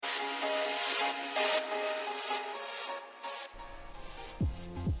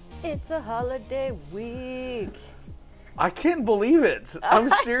It's a holiday week. I can't believe it. I'm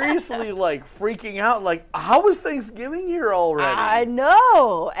seriously like freaking out. Like, how is Thanksgiving here already? I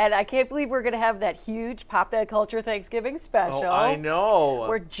know. And I can't believe we're going to have that huge Pop That Culture Thanksgiving special. Oh, I know.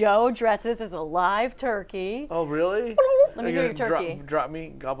 Where Joe dresses as a live turkey. Oh, really? Let me hear your turkey. Drop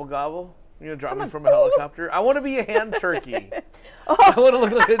me, gobble gobble. You're gonna drop me from a helicopter? I want to be a hand turkey. I want to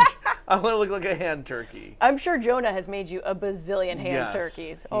look like a hand turkey. I'm sure Jonah has made you a bazillion hand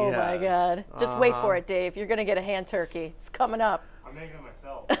turkeys. Oh my God! Just wait for it, Dave. You're gonna get a hand turkey. It's coming up. I'm making it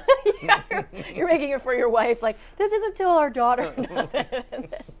myself. You're making it for your wife. Like, this isn't until our daughter does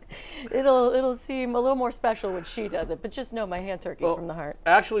it. It'll seem a little more special when she does it. But just know my hand turkey's from the heart.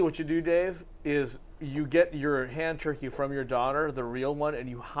 Actually, what you do, Dave, is you get your hand turkey from your daughter, the real one, and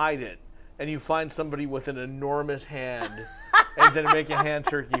you hide it. And you find somebody with an enormous hand, and then make a hand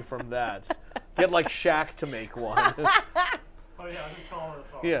turkey from that. Get like Shaq to make one. Oh yeah, I'm just calling the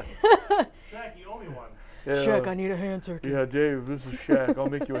phone. Yeah. Shaq, you owe me one. Yeah. Shaq, I need a hand turkey. Yeah, Dave, this is Shaq.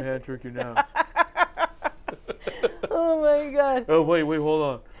 I'll make you a hand turkey now. Oh my God. Oh wait, hold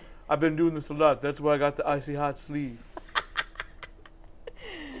on. I've been doing this a lot. That's why I got the icy hot sleeve.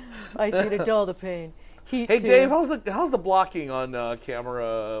 I see the dull the pain. Heat Hey too. Dave, how's the blocking on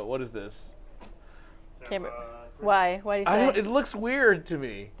camera? What is this? Camera. Why? Why do you say? I don't. It looks weird to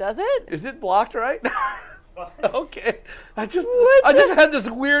me. Does it? Is it blocked right? Okay. I just What? had this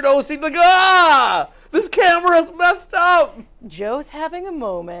weird OCD. Like, this camera's messed up. Joe's having a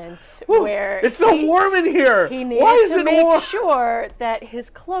moment Whew, where it's so warm in here. He needed Why is to it make warm? sure that his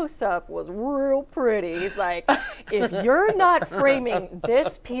close-up was real pretty. He's like, if you're not framing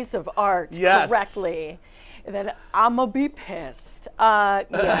this piece of art correctly, then I'm gonna be pissed.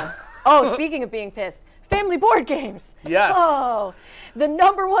 Yeah. Oh, speaking of being pissed, family board games. Yes. Oh, the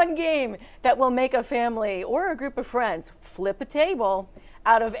number one game that will make a family or a group of friends flip a table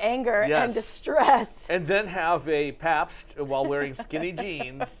out of anger and distress And then have a Pabst while wearing skinny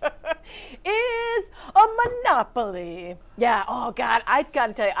jeans. is a Monopoly. Yeah, oh God, I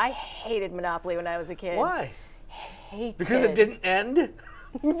gotta tell you, I hated Monopoly when I was a kid. Why? Hated. Because it didn't end?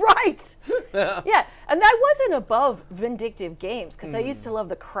 Right. Yeah, and I wasn't above vindictive games because I used to love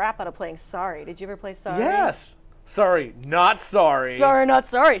the crap out of playing Sorry. Did you ever play Sorry? Yes. Sorry, not sorry. Sorry, not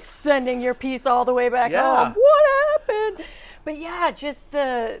sorry. Sending your piece all the way back home. What happened? But yeah, just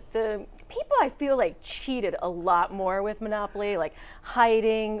the people I feel like cheated a lot more with Monopoly, like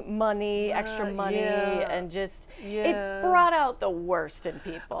hiding money, extra money, and just it brought out the worst in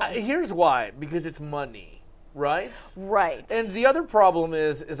people. Here's why. Because it's money. Right? Right. And the other problem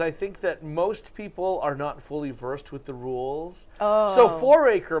is I think that most people are not fully versed with the rules. Oh. So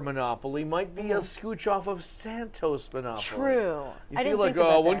 4-acre Monopoly might be a scooch off of Santos Monopoly. True. You I see, didn't like, think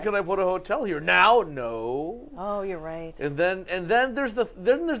about when that. can I put a hotel here? Now? No. Oh, you're right. And then there's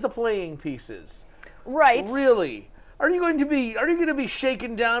the playing pieces. Right. Really? Are you going to be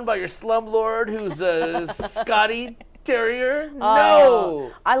shaken down by your slumlord who's a Scotty Terrier?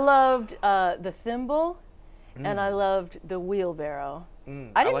 No. I loved the thimble. And I loved the wheelbarrow.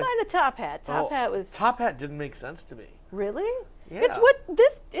 I didn't mind the top hat. Top hat didn't make sense to me. Really? Yeah.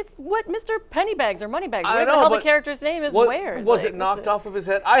 It's what Mr. Pennybags or Moneybags, I whatever know, the hell the but character's name is, wears. Was Like, it knocked off of his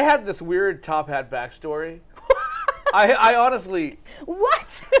head? I had this weird top hat backstory. I honestly,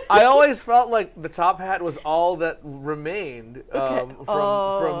 What? I always felt like the top hat was all that remained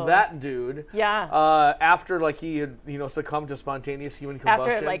from that dude. Yeah. After like he had succumbed to spontaneous human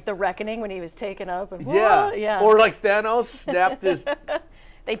combustion. After like the reckoning when he was taken up. And, yeah. Or like Thanos snapped his.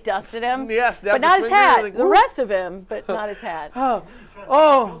 They dusted him. Yeah, snapped but not his his finger, hat. like, The whoop. rest of him, but not his hat. Oh.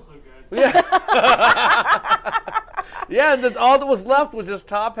 So good. Yeah. Yeah, and all that was left was his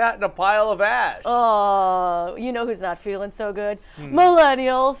top hat and a pile of ash. Oh, you know who's not feeling so good?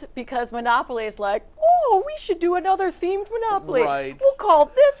 Millennials, because Monopoly is like, oh, we should do another themed Monopoly. Right. We'll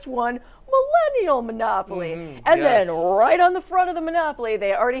call this one Millennial Monopoly. And then right on the front of the Monopoly,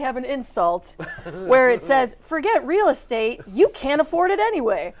 they already have an insult where it says, forget real estate, you can't afford it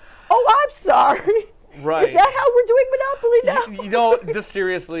anyway. Oh, I'm sorry. Right. Is that how we're doing Monopoly now? You know, just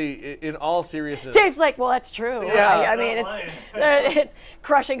seriously, in all seriousness. Dave's like, well, that's true. Yeah. I mean, it's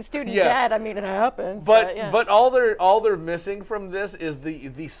crushing student debt. I mean, it happens. But all they're missing from this is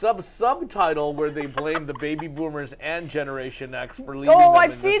the subtitle where they blame the baby boomers and Generation X for leaving. Oh, them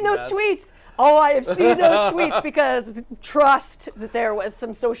I've in seen this those mess. tweets. Oh, I have seen those tweets because trust that there was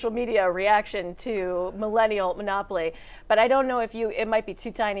some social media reaction to Millennial Monopoly. But I don't know if it might be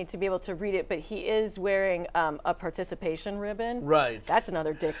too tiny to be able to read it, but he is wearing a participation ribbon. Right. That's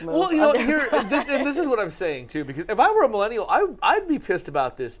another dick move. Well, and this is what I'm saying, too, because if I were a millennial, I'd be pissed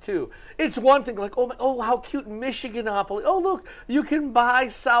about this, too. It's one thing like, oh, how cute Michiganopoly. Oh, look, you can buy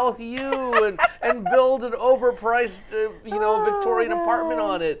South U and build an overpriced, Victorian apartment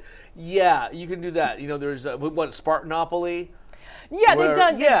on it. Yeah, you can do that. There's Spartanopoly. Yeah, they've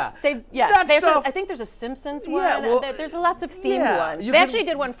done. Yeah, I think there's a Simpsons one. Yeah, well, there's lots of themed ones. They actually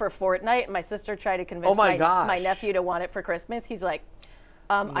did one for Fortnite, and my sister tried to convince my nephew to want it for Christmas. He's like,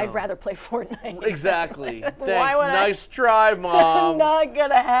 no. I'd rather play Fortnite. Exactly. Thanks. Nice try, Mom. Not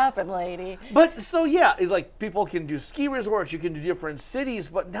gonna happen, lady. But so like people can do ski resorts, you can do different cities,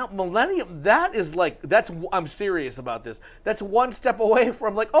 but now Millennium, I'm serious about this. That's one step away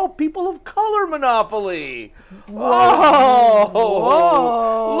from people of color Monopoly. Whoa.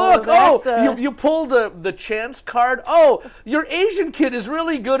 Look, you pull the chance card. Oh, your Asian kid is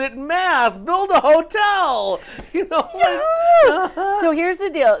really good at math. Build a hotel. So here's the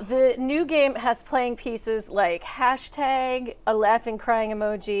deal. The new game has playing pieces like hashtag, a laughing crying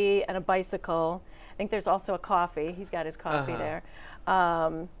emoji, and a bicycle. I think there's also a coffee. He's got his coffee there.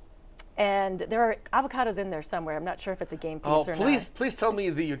 And there are avocados in there somewhere. I'm not sure if it's a game piece or not. Please tell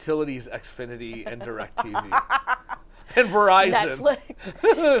me the utilities Xfinity and DirecTV. And Verizon.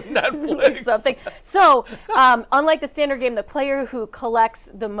 Netflix. Something. So, unlike the standard game, the player who collects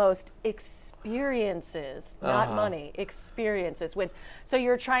the most experiences, not money, experiences wins. So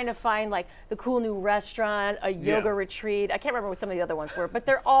you're trying to find the cool new restaurant, a yoga retreat. I can't remember what some of the other ones were, but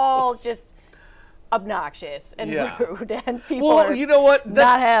they're all just obnoxious and rude, and people are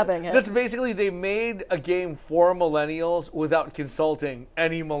not having it. That's basically, they made a game for millennials without consulting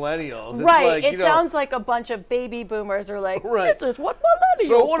any millennials. It's right. It sounds like a bunch of baby boomers are like, this is what millennials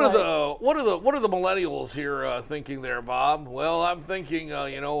So what are the millennials here thinking there, Bob? Well, I'm thinking,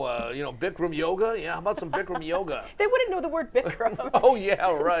 Bikram yoga. Yeah, how about some Bikram yoga? They wouldn't know the word Bikram. Oh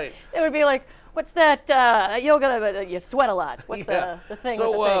yeah, right. They would be like, what's that yoga that you sweat a lot? What's the thing?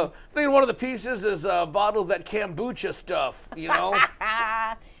 So, thinking one of the pieces is a bottle of that kombucha stuff,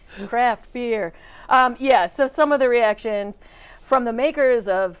 Craft beer. So some of the reactions from the makers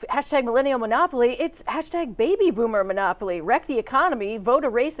of hashtag Millennial Monopoly, it's hashtag Baby Boomer Monopoly. Wreck the economy, vote a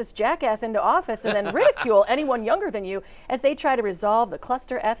racist jackass into office, and then ridicule anyone younger than you as they try to resolve the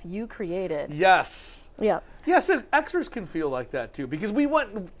cluster F you created. Yes. Yeah. Yes, and Xers can feel like that too, because we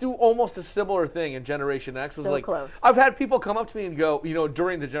went through almost a similar thing in Generation X. So close. I've had people come up to me and go,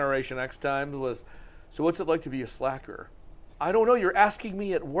 during the Generation X time was, so what's it like to be a slacker? I don't know. You're asking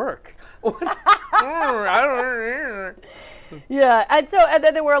me at work. Yeah, and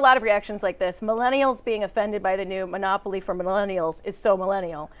then there were a lot of reactions like this. Millennials being offended by the new Monopoly for millennials is so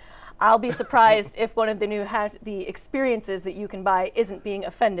millennial. I'll be surprised if one of the new the experiences that you can buy isn't being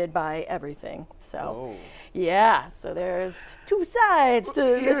offended by everything. So, so there's two sides to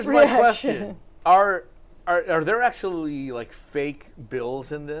this reaction. Here's my question. Are there actually fake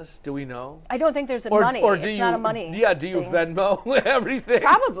bills in this? Do we know? I don't think there's money. It's not a money. Yeah, do you thing. Venmo everything?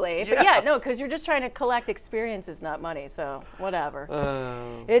 Probably, but because you're just trying to collect experiences, not money. So whatever.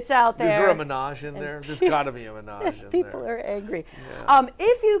 It's out there. Is there a menage in there? There's got to be a menage in there. People are angry. Yeah.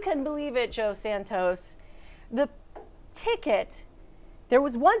 If you can believe it, Joe Santos, the ticket. There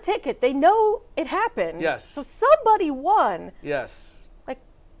was one ticket. They know it happened. Yes. So somebody won. Yes.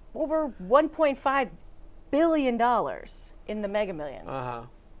 Over $1.5 billion in the Mega Millions.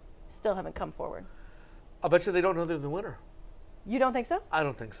 Still haven't come forward. I bet you they don't know they're the winner. You don't think so? I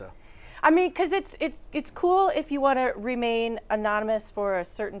don't think so. I mean, because it's cool if you want to remain anonymous for a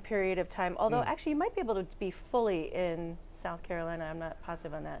certain period of time. Although, actually, you might be able to be fully in South Carolina. I'm not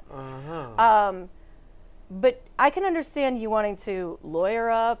positive on that. But I can understand you wanting to lawyer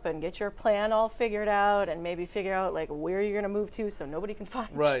up and get your plan all figured out and maybe figure out where you're going to move to so nobody can find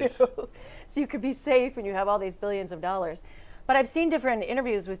you. So you could be safe and you have all these billions of dollars. But I've seen different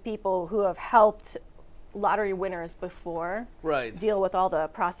interviews with people who have helped lottery winners before deal with all the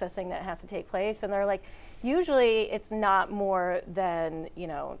processing that has to take place. And they're like, usually it's not more than,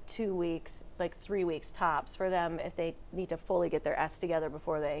 2 weeks, 3 weeks tops for them if they need to fully get their S together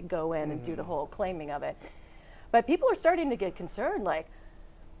before they go in and do the whole claiming of it. But people are starting to get concerned,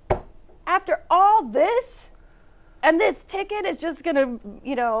 after all this, and this ticket is just going to,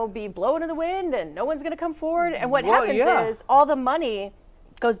 be blown in the wind and no one's going to come forward. And what happens is all the money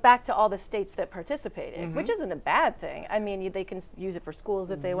goes back to all the states that participated, which isn't a bad thing. I mean, they can use it for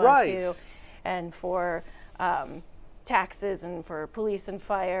schools if they want to, and for taxes and for police and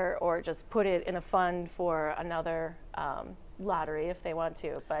fire, or just put it in a fund for another lottery if they want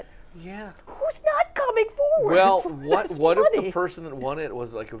to. But yeah, who's not coming forward? Well, for what this if money? the person that won it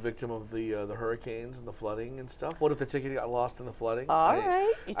was like a victim of the hurricanes and the flooding and stuff? What if the ticket got lost in the flooding? All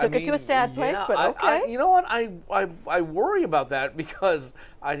right, you took it to a sad place, but okay. You know what? I worry about that because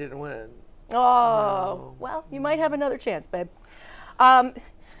I didn't win. Oh, well, you might have another chance, babe.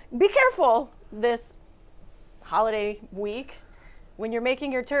 Be careful this holiday week when you're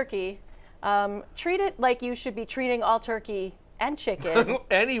making your turkey. Treat it like you should be treating all turkey and chicken.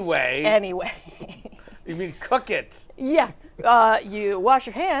 Anyway. You mean cook it? Yeah. You wash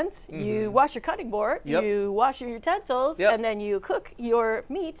your hands, you wash your cutting board, you wash your utensils, and then you cook your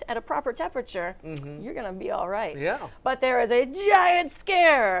meat at a proper temperature. You're going to be all right. Yeah. But there is a giant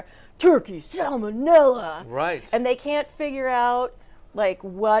scare. Turkey salmonella. Right. And they can't figure out like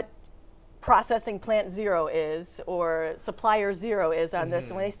what processing plant 0 is or supplier 0 is on this,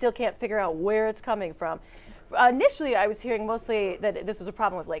 and they still can't figure out where it's coming from. Initially, I was hearing mostly that this was a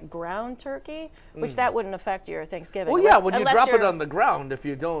problem with like ground turkey, which that wouldn't affect your Thanksgiving. Well, yeah, when you drop it on the ground, if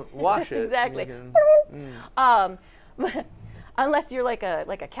you don't wash it. Exactly. Unless you're like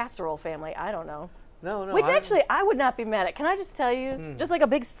a casserole family, I don't know. No. Which actually, I would not be mad at. Can I just tell you, just like a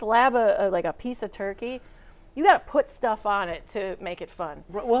big slab of like a piece of turkey, you got to put stuff on it to make it fun.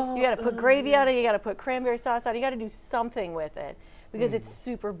 Well, you got to put gravy on it. You got to put cranberry sauce on it. You got to do something with it because it's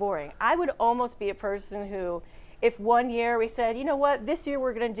super boring. I would almost be a person who, if one year we said, you know what, this year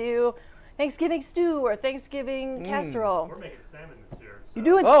we're going to do Thanksgiving stew or Thanksgiving casserole. We're making salmon this year. So. You're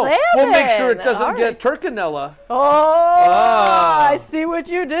doing salmon. We'll make sure it doesn't All get right. turkinella. I see what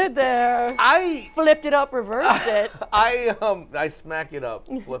you did there. I Flipped it up, reversed it. I smack it up,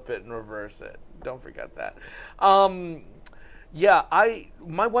 flip it, and reverse it. Don't forget that. My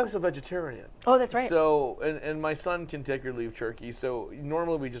wife's a vegetarian. Oh, that's right. So, and my son can take or leave turkey. So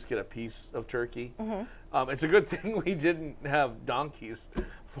normally we just get a piece of turkey. It's a good thing we didn't have donkeys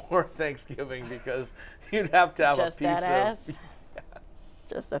for Thanksgiving because you'd have to have Just a piece that ass. of.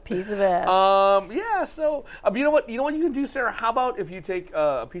 Just a piece of ass. So you know what you can do, Sarah? How about if you take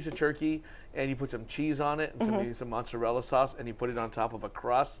a piece of turkey and you put some cheese on it and maybe some mozzarella sauce and you put it on top of a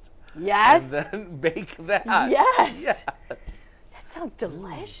crust? Yes. And then bake that. Yes. Yes. That sounds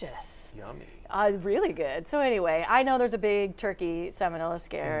delicious. Yummy. Really good. So anyway, I know there's a big turkey salmonella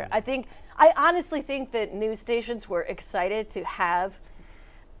scare. I honestly think that news stations were excited to have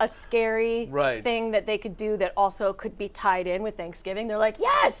a scary thing that they could do that also could be tied in with Thanksgiving. They're like,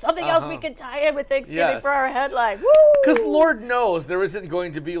 yes, something else we could tie in with Thanksgiving for our headline. Woo! Because Lord knows there isn't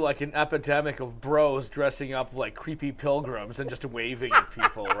going to be like an epidemic of bros dressing up like creepy pilgrims and just waving at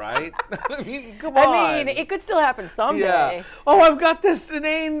people, right? I mean, come on. I mean, it could still happen someday. Yeah. Oh, I've got this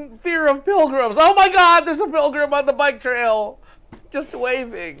inane fear of pilgrims. Oh my God, there's a pilgrim on the bike trail, just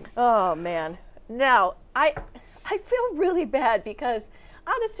waving. Oh man. Now I feel really bad because,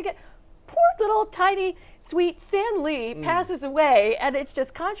 honest to God, poor little tiny sweet Stan Lee passes away, and it's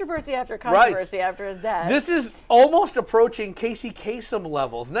just controversy after controversy after his death. This is almost approaching Casey Kasem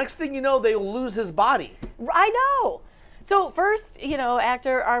levels. Next thing you know, they will lose his body. I know. So first,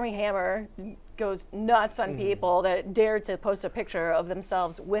 actor Armie Hammer goes nuts on people that dared to post a picture of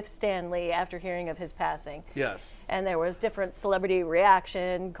themselves with Stan Lee after hearing of his passing. Yes. And there was different celebrity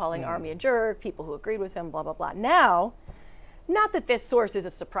reaction, calling Armie a jerk, people who agreed with him, blah, blah, blah. Now, not that this source is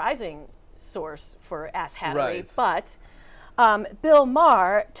a surprising source for Ask Hattery, but Bill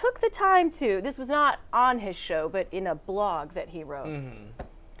Maher took the time to, this was not on his show, but in a blog that he wrote,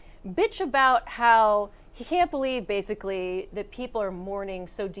 bitch about how he can't believe, basically, that people are mourning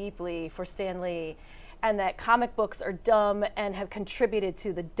so deeply for Stan Lee and that comic books are dumb and have contributed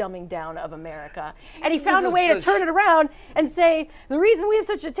to the dumbing down of America. And he found a way to turn it around and say, the reason we have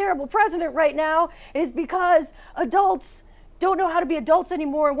such a terrible president right now is because adults don't know how to be adults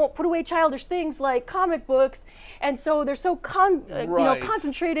anymore and won't put away childish things like comic books, and so they're so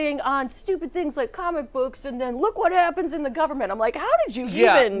concentrating on stupid things like comic books, and then look what happens in the government. I'm like, how did you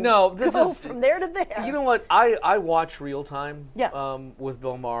go from there to there? You know what? I watch Real Time Yeah. with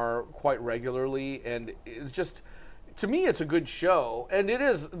Bill Maher quite regularly, and it's just, to me, it's a good show, and it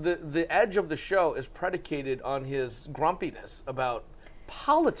is, the edge of the show is predicated on his grumpiness about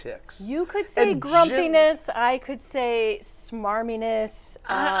politics. You could say grumpiness. I could say smarminess.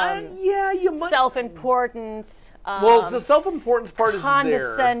 You might. Self-importance. Well, the self-importance part is there.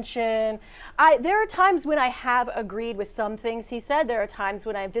 Condescension. There are times when I have agreed with some things he said. There are times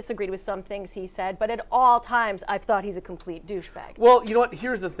when I've disagreed with some things he said. But at all times, I've thought he's a complete douchebag. Well, you know what?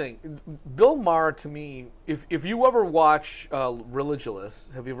 Here's the thing. Bill Maher, to me, if you ever watch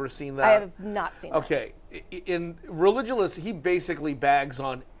Religulous, have you ever seen that? I have not seen that. Okay. In Religulous, he basically bags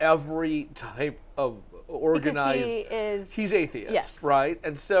on every type of organized. Because he's atheist, yes. right?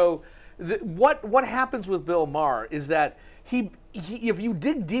 And so, what happens with Bill Maher is that he, if you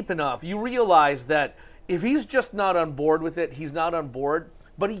dig deep enough, you realize that if he's just not on board with it, he's not on board.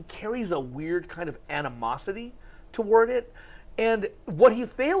 But he carries a weird kind of animosity toward it, and what he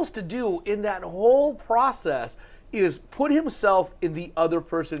fails to do in that whole process is put himself in the other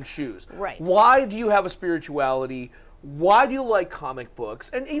person's shoes. Right. Why do you have a spirituality? Why do you like comic books?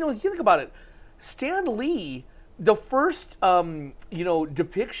 And you think about it, Stan Lee, the first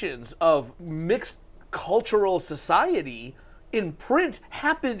depictions of mixed cultural society in print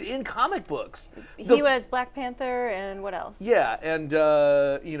happened in comic books. He was Black Panther and what else? Yeah, and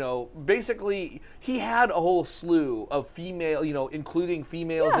basically he had a whole slew of female, including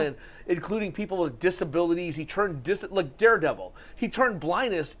females and including people with disabilities. He turned like Daredevil. He turned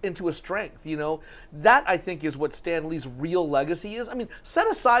blindness into a strength. That I think is what Stan Lee's real legacy is. I mean, set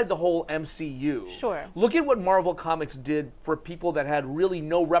aside the whole MCU. Sure. Look at what Marvel Comics did for people that had really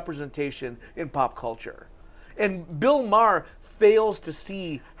no representation in pop culture, and Bill Maher fails to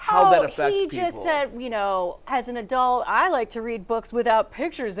see how that affects people. He just said, as an adult, I like to read books without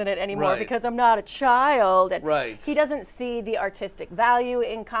pictures in it anymore Right. because I'm not a child. And Right. he doesn't see the artistic value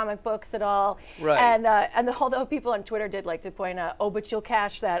in comic books at all. Right. And although people on Twitter did like to point out, but you'll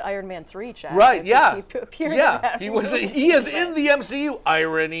cash that Iron Man 3 check. Right, yeah. He appeared in Yeah, that he movie. is in the MCU.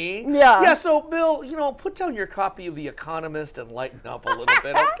 Irony. Yeah. Yeah, so Bill, put down your copy of The Economist and lighten up a little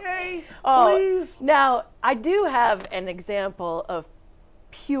bit, okay? Oh, Please. Now, I do have an example of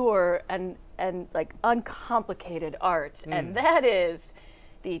pure and like uncomplicated art, and that is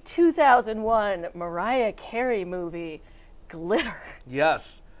the 2001 Mariah Carey movie, Glitter.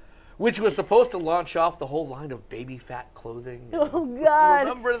 Yes. Which was supposed to launch off the whole line of baby fat clothing. Oh, God.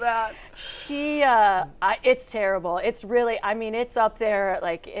 Remember that? It's terrible. It's really, it's up there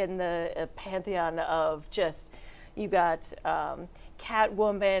like in the pantheon of just, you got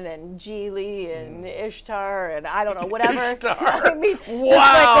Catwoman and Geely and Ishtar and I don't know, whatever. Ishtar. I mean, just like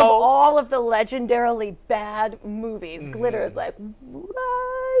Wow. of all of the legendarily bad movies, Glitter is like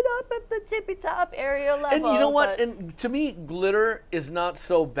right up at the tippy top area level. And you know what? but- And to me, Glitter is not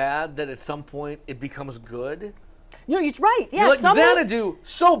so bad that at some point it becomes good. No, you're right. Yeah, You're like Xanadu,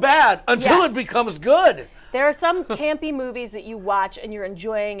 so bad until Yes. it becomes good. There are some campy movies that you watch and you're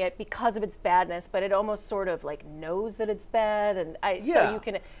enjoying it because of its badness, but it almost sort of like knows that it's bad, and so you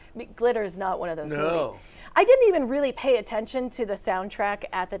can. Glitter is not one of those movies. I didn't even really pay attention to the soundtrack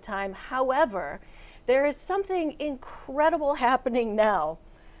at the time. However, there is something incredible happening now.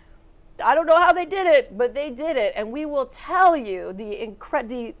 I don't know how they did it, but they did it, and we will tell you the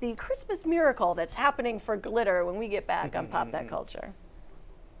Christmas miracle that's happening for Glitter when we get back on Pop That Culture.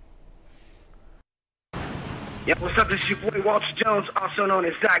 Yo, what's up? This is your boy Walter Jones, also known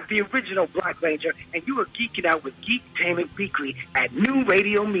as Zach, the original Black Ranger, and you are geeking out with Geektainment Weekly at New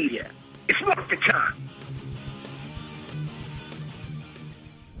Radio Media. It's market time.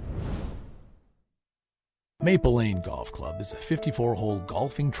 Maple Lane Golf Club is a 54-hole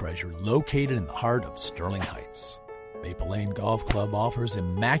golfing treasure located in the heart of Sterling Heights. Maple Lane Golf Club offers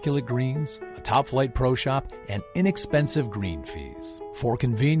immaculate greens, a top-flight pro shop, and inexpensive green fees. For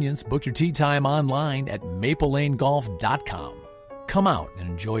convenience, book your tee time online at maplelanegolf.com. Come out and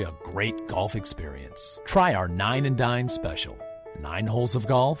enjoy a great golf experience. Try our 9 and Dine special, 9 holes of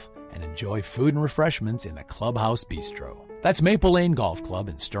golf, and enjoy food and refreshments in the Clubhouse Bistro. That's Maple Lane Golf Club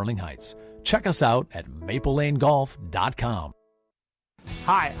in Sterling Heights. Check us out at maplelanegolf.com.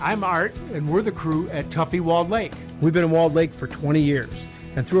 Hi, I'm Art, and we're the crew at Tuffy Walled Lake. We've been in Walled Lake for 20 years,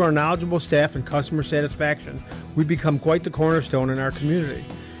 and through our knowledgeable staff and customer satisfaction, we've become quite the cornerstone in our community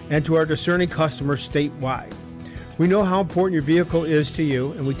and to our discerning customers statewide. We know how important your vehicle is to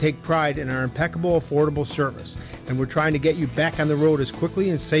you, and we take pride in our impeccable, affordable service, and we're trying to get you back on the road as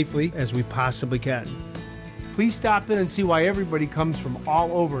quickly and safely as we possibly can. Please stop in and see why everybody comes from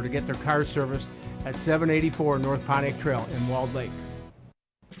all over to get their cars serviced at 784 North Pontiac Trail in Walled Lake.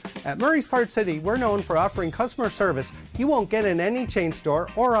 At Murray's Part City, we're known for offering customer service you won't get in any chain store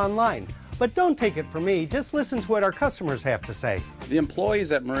or online. But don't take it from me, just listen to what our customers have to say. The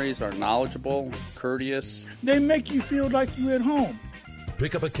employees at Murray's are knowledgeable, courteous. They make you feel like you're at home.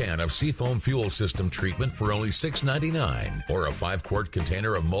 Pick up a can of Seafoam Fuel System treatment for only $6.99 or a 5-quart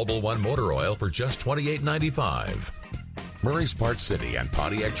container of Mobil 1 motor oil for just $28.95. Murray's Parts City and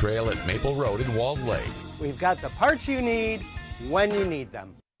Pontiac Trail at Maple Road in Walled Lake. We've got the parts you need when you need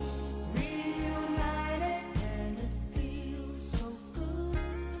them.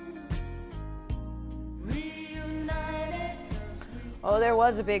 Oh, there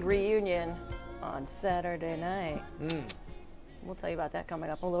was a big reunion on Saturday night. We'll tell you about that coming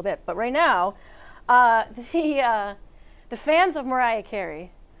up in a little bit. But right now, the fans of Mariah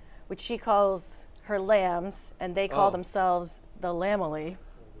Carey, which she calls her lambs, and they call themselves the Lamely.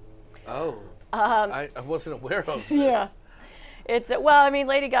 Oh, I wasn't aware of this. Yeah. Well, I mean,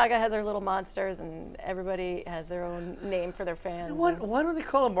 Lady Gaga has her little monsters, and everybody has their own name for their fans. Why don't they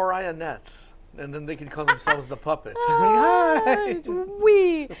call them Marionettes? And then they can call themselves the puppets.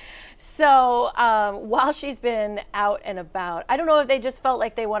 So while she's been out and about, I don't know if they just felt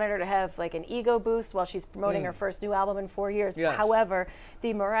like they wanted her to have like an ego boost while she's promoting her first new album in 4 years. Yes. However,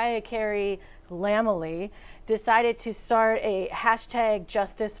 the Mariah Carey Lamely decided to start a hashtag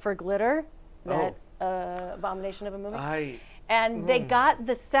Justice for Glitter, that abomination of a movie. And they got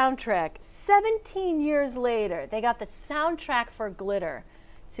the soundtrack 17 years later. They got the soundtrack for Glitter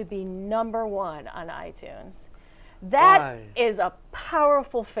to be #1 on iTunes. That is a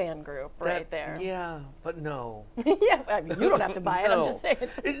powerful fan group right there. Yeah, but no. Yeah, I mean, you don't have to buy it. No. I'm just saying.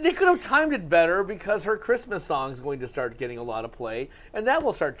 They could have timed it better because her Christmas song is going to start getting a lot of play, and that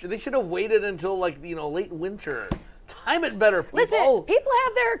will start. They should have waited until late winter. Time it better, people. Listen, people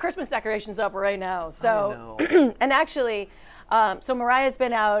have their Christmas decorations up right now. So, and actually, so Mariah's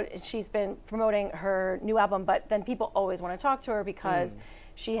been out. She's been promoting her new album, but then people always want to talk to her because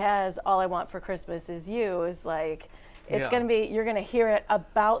she has All I Want for Christmas Is You. Is like, it's going to be, you're going to hear it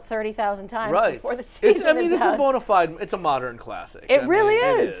about 30,000 times before the season is it's out. a bona fide, it's a modern classic. It really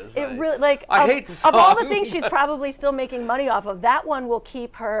is. It really, like, I hate the song. Of all the things she's probably still making money off of, that one will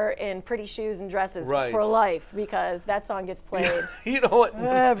keep her in pretty shoes and dresses for life because that song gets played you know what?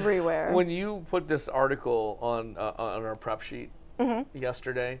 everywhere. When you put this article on our prep sheet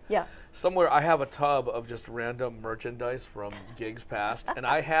yesterday, somewhere I have a tub of just random merchandise from gigs past, and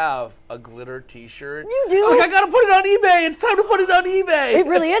I have a glitter T-shirt. You do? I gotta put it on eBay. It's time to put it on eBay. It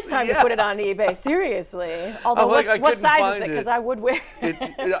really is time to put it on eBay. Seriously. Although, what size is it? Because I would wear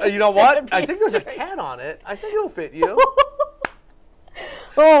it. You know what? I think there's a cat on it. I think it'll fit you.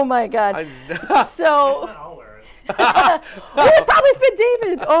 Oh my God. So. I'll wear it. It would probably fit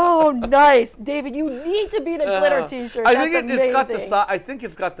David. Oh, nice, David. You need to be in a glitter T-shirt. I That's think amazing. I think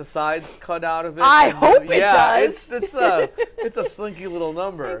it's got the sides cut out of it. I hope it does. It's a slinky little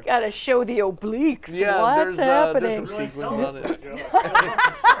number. You gotta show the obliques. Yeah, What's happening? there's some sequins on it.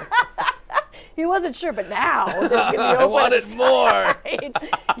 He wasn't sure, but now I wanted more.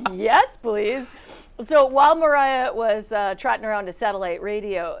 Yes, please. So while Mariah was trotting around to satellite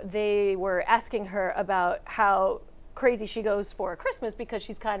radio, they were asking her about how crazy she goes for Christmas because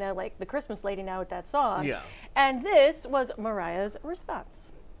she's kind of like the Christmas lady now with that song. Yeah. And this was Mariah's response.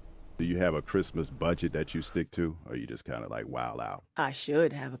 Do you have a Christmas budget that you stick to, or you just kind of like wild out? I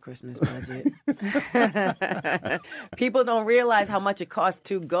should have a Christmas budget. People don't realize how much it costs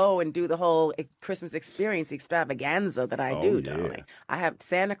to go and do the whole Christmas experience extravaganza that I do, darling. I have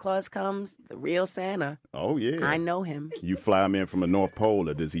Santa Claus comes, the real Santa. Oh, yeah. I know him. You fly him in from the North Pole,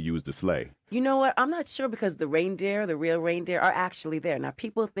 or does he use the sleigh? You know what? I'm not sure because the reindeer, the real reindeer, are actually there. Now,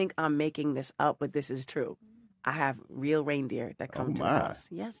 people think I'm making this up, but this is true. I have real reindeer that come to the house.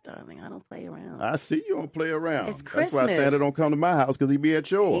 Yes, darling. I don't play around. I see you don't play around. It's Christmas. That's why Santa don't come to my house, because he be at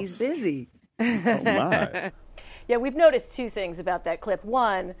yours. He's busy. Oh, my. Yeah, we've noticed two things about that clip.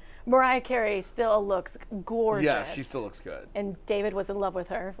 One, Mariah Carey still looks gorgeous. Yeah, she still looks good. And David was in love with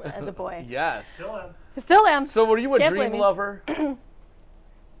her as a boy. Yes. Still am. So were you a Can't dream blame me. lover?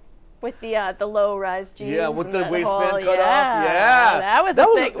 With the low-rise jeans. Yeah, with the and waistband cut yeah, off. Yeah. That was a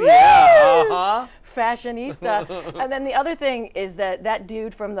thing. Yeah, uh-huh. Fashionista. And then the other thing is that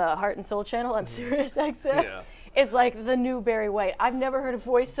dude from the Heart and Soul channel on Sirius XM is like the new Barry White. I've never heard a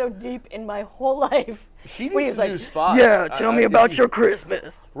voice so deep in my whole life. He needs to do spots. Yeah, tell me about your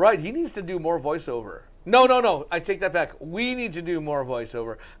Christmas. Right, he needs to do more voiceover. No, I take that back. We need to do more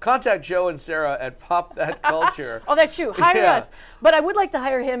voiceover. Contact Joe and Sarah at Pop That Culture. Oh, that's true. Hire us. But I would like to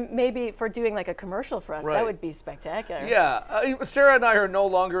hire him maybe for doing like a commercial for us. Right. That would be spectacular. Yeah. Sarah and I are no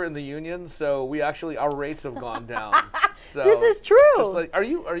longer in the union, so our rates have gone down. So this is true. Just like, are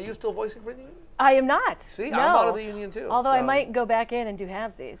you still voicing for the union? I am not. See, no. I'm out of the union too. Although so. I might go back in and do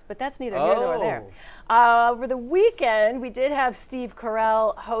halvesies, but that's neither here nor there. Over the weekend, we did have Steve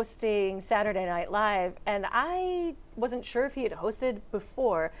Carell hosting Saturday Night Live, and I wasn't sure if he had hosted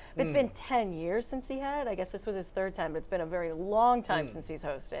before. It's been 10 years since he had. I guess this was his third time, but it's been a very long time since he's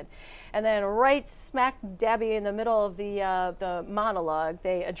hosted. And then right smack dabby in the middle of the monologue,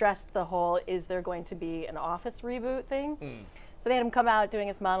 they addressed the whole, is there going to be an Office reboot thing? So they had him come out doing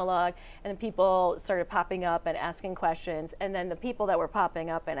his monologue, and then people started popping up and asking questions. And then the people that were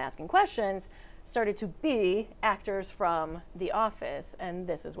popping up and asking questions started to be actors from The Office. And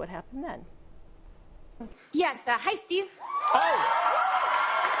this is what happened then. Yes, hi, Steve. Oh!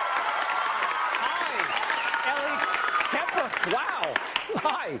 Hi, Ellie Kemper. Wow.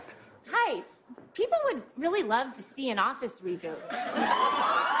 Hi. Hi. People would really love to see an Office reboot.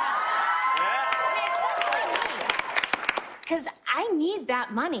 Because I need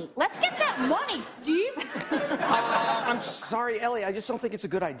that money. Let's get that money, Steve. I'm sorry, Ellie. I just don't think it's a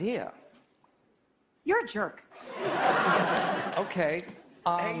good idea. You're a jerk. Okay.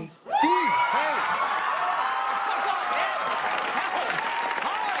 Hey, Steve. Hey.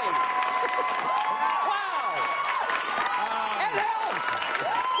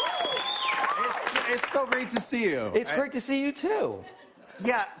 It's so great to see you. It's great to see you too.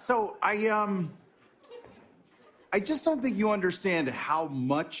 Yeah, so I just don't think you understand how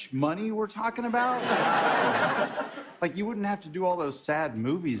much money we're talking about. Like, you wouldn't have to do all those sad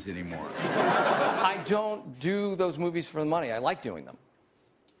movies anymore. I don't do those movies for the money. I like doing them.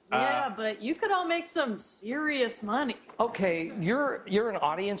 Yeah, but you could all make some serious money. Okay, you're an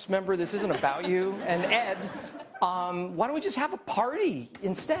audience member. This isn't about you. And Ed, why don't we just have a party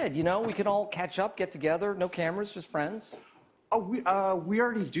instead? You know, we can all catch up, get together, no cameras, just friends. Oh, we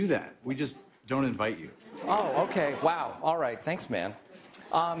already do that. We just don't invite you. Oh, okay. Wow. All right. Thanks, man.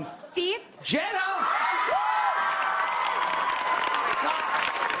 Steve? Jenna!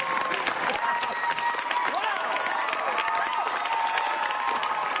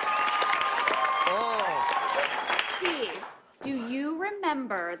 Steve, do you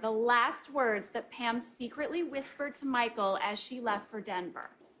remember the last words that Pam secretly whispered to Michael as she left for Denver?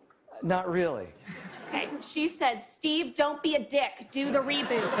 Not really. Okay. She said, Steve, don't be a dick. Do the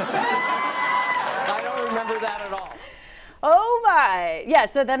reboot. I don't remember that at all. Oh my. Yeah,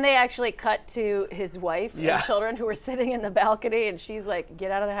 so then they actually cut to his wife and children who were sitting in the balcony, and she's like,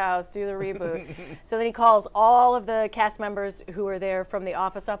 get out of the house, do the reboot. So then he calls all of the cast members who were there from The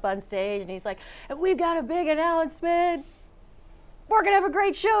Office up on stage, and he's like, and we've got a big announcement. We're going to have a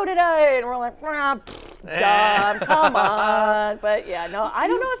great show tonight. And we're like, dumb, come on. But yeah, no, I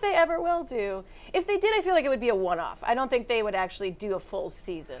don't know if they ever will do. If they did, I feel like it would be a one-off. I don't think they would actually do a full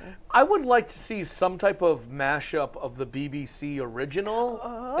season. I would like to see some type of mashup of the BBC original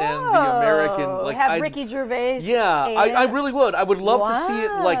and the American. Like, have Ricky Gervais. Yeah, I really would. I would love to see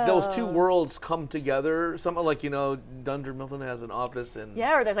it, like, those two worlds come together. Something like, you know, Dunder Mifflin has an office in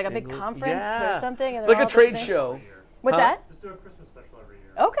or there's like a big conference or something. And like a trade show. What's that? Just do a Christmas special every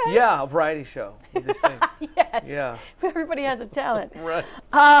year. Okay. Yeah, a variety show. Yes. Yeah. Everybody has a talent. Right.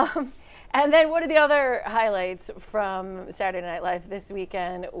 And then one of the other highlights from Saturday Night Live this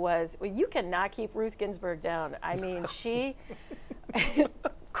weekend was, well, you cannot keep Ruth Ginsburg down. I mean, she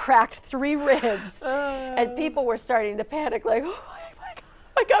cracked 3 ribs, and people were starting to panic, like, oh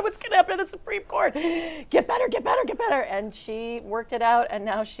my God, what's going to happen to the Supreme Court? Get better, get better, get better. And she worked it out, and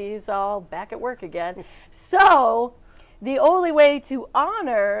now she's all back at work again. So the only way to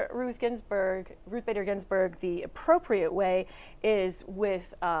honor Ruth Bader Ginsburg, the appropriate way, is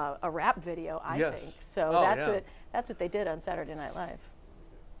with a rap video, I think. So that's what they did on Saturday Night Live.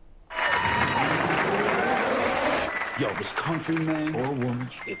 Yo, this country man or woman,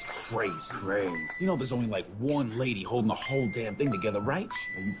 it's crazy. You know there's only like one lady holding the whole damn thing together, right?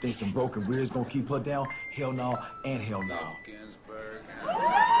 And you think some broken rear's gonna keep her down? Hell no, and hell no. Ginsburg.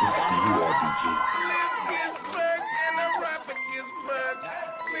 This is for you, RBG. Ginsburg and a rapper Ginsburg.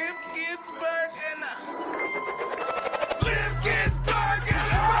 Liv Ginsburg and a... Liv Ginsburg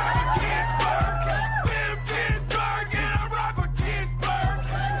and a rapper Ginsburg. Liv Ginsburg and a rapper Ginsburg.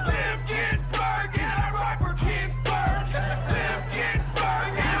 Liv Ginsburg and a rapper Ginsburg. Liv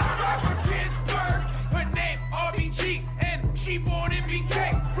Ginsburg and a rapper Ginsburg. Her name RBG and she born in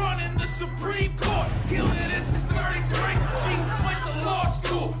BK. Running the Supreme Court. Killing this is 33. She went to law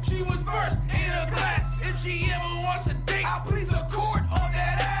school. She was first in her class. If she ever wants a date, I'll please the court on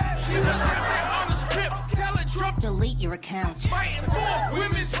that ass. She was right there on the strip, telling Trump, delete your account. Fighting for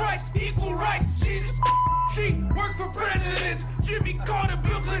women's rights, equal rights. She worked for presidents, Jimmy Carter,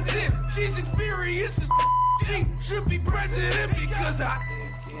 Bill Clinton. She's experienced as she should be president because I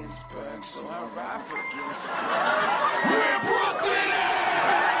Ginsburg, so I ride for Ginsburg. We're Brooklyn!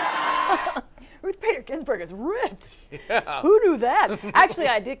 Ruth Bader Ginsburg is ripped. Yeah. Who knew that? Actually,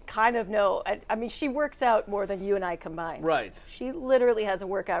 I did kind of know. I mean, she works out more than you and I combined. Right. She literally has a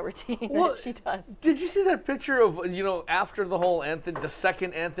workout routine that she does. Did you see that picture of, after the whole the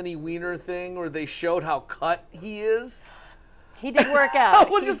second Anthony Weiner thing where they showed how cut he is? He did work out.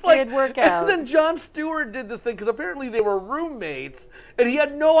 He did work out. And then Jon Stewart did this thing because apparently they were roommates, and he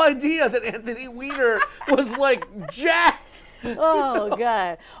had no idea that Anthony Weiner was jacked. Oh,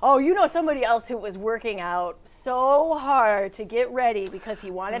 God. Oh, somebody else who was working out so hard to get ready because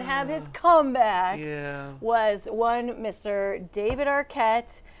he wanted to have his comeback was one Mr. David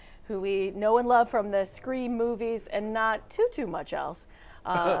Arquette, who we know and love from the Scream movies and not too much else.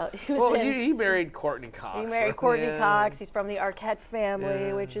 He married Courtney Cox. He married Courtney Cox. He's from the Arquette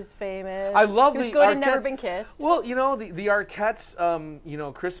family, which is famous. I love he was the good Arquette. and Never Been Kissed. Well, the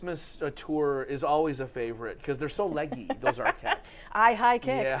Arquettes, Christmas tour is always a favorite because they're so leggy. Those Arquettes. High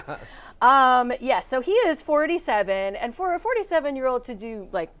kicks. Yes. So he is 47, and for a 47-year-old to do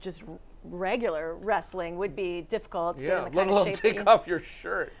just regular wrestling would be difficult. Yeah, let alone take off your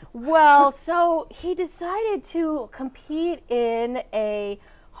shirt. Well, so he decided to compete in a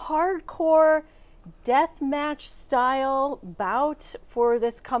hardcore death match style bout for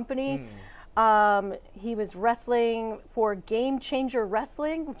this company. He was wrestling for Game Changer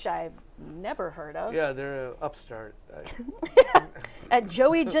Wrestling, which I've never heard of. Yeah, they're an upstart. At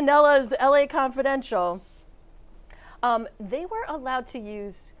Joey Janela's LA Confidential. They were allowed to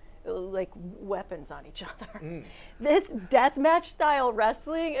use weapons on each other. This deathmatch style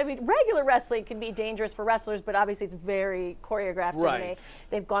wrestling, regular wrestling can be dangerous for wrestlers, but obviously it's very choreographed. Right. And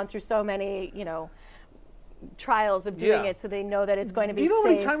they've gone through so many, trials of doing it, so they know that it's going to be safe. Do you know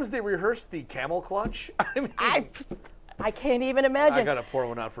how many times they rehearsed the camel clutch? I can't even imagine. I gotta pour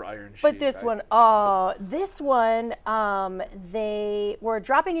one out for Iron Sheik. But this one, they were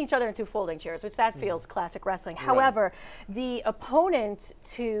dropping each other into folding chairs, which that feels classic wrestling. Right. However, the opponent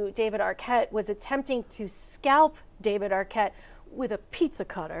to David Arquette was attempting to scalp David Arquette with a pizza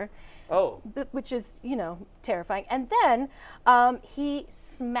cutter. Oh. Which is, terrifying. And then he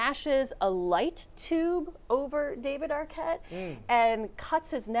smashes a light tube over David Arquette and cuts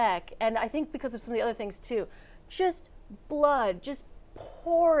his neck. And I think because of some of the other things too, just blood just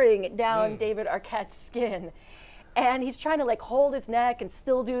pouring down David Arquette's skin. And he's trying to hold his neck and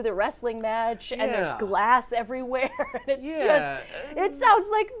still do the wrestling match, and there's glass everywhere. And it sounds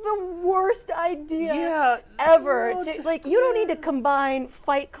like the worst idea ever. Well, you don't need to combine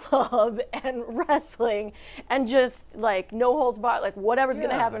Fight Club and wrestling and just no holds barred, whatever's going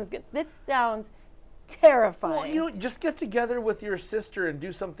to happen is good. This sounds terrifying. Well, just get together with your sister and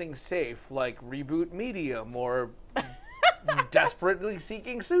do something safe, like Reboot Medium or Desperately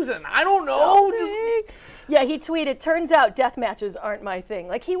Seeking Susan. I don't know. Yeah, he tweeted, turns out death matches aren't my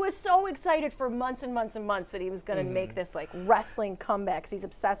thing. He was so excited for months and months and months that he was going to make this wrestling comeback because he's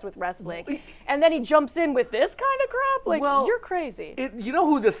obsessed with wrestling. And then he jumps in with this kind of crap? You're crazy. You know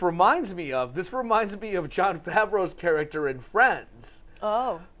who this reminds me of? This reminds me of Jon Favreau's character in Friends.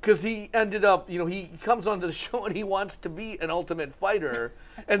 Oh. Because he ended up, he comes onto the show and he wants to be an Ultimate Fighter.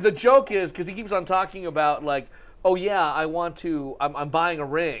 And the joke is, because he keeps on talking about, oh yeah, I'm buying a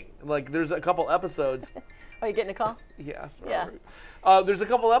ring. There's a couple episodes. Oh, you getting a call? Yeah. Yeah. There's a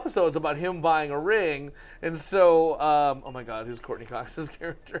couple episodes about him buying a ring. And so, oh my God, who's Courtney Cox's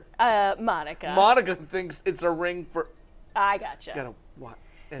character? Monica. Monica thinks it's a ring for... I gotcha. Gotta what?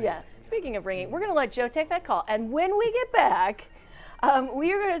 Anyway. Yeah. Speaking of ringing, we're going to let Joe take that call. And when we get back,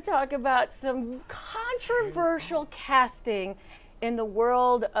 we are going to talk about some controversial casting in the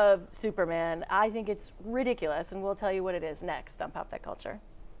world of Superman. I think it's ridiculous, and we'll tell you what it is next on Pop That Culture.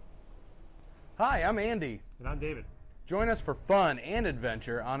 Hi, I'm Andy. And I'm David. Join us for fun and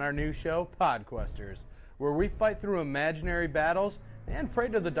adventure on our new show, Podquesters, where we fight through imaginary battles and pray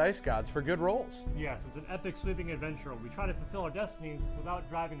to the dice gods for good rolls. Yes, it's an epic sweeping adventure. We try to fulfill our destinies without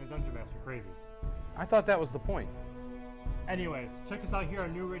driving the Dungeon Master crazy. I thought that was the point. Anyways, check us out here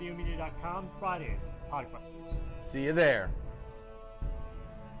on NewRadioMedia.com Fridays, Podquesters. See you there.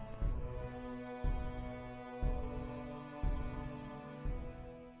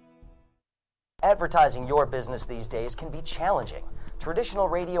 Advertising your business these days can be challenging. Traditional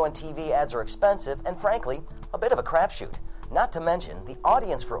radio and TV ads are expensive and, frankly, a bit of a crapshoot. Not to mention, the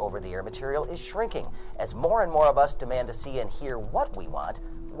audience for over-the-air material is shrinking as more and more of us demand to see and hear what we want,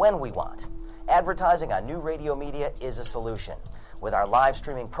 when we want. Advertising on New Radio Media is a solution. With our live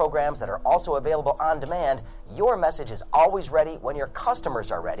streaming programs that are also available on demand, your message is always ready when your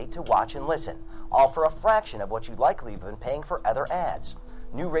customers are ready to watch and listen, all for a fraction of what you'd likely have been paying for other ads.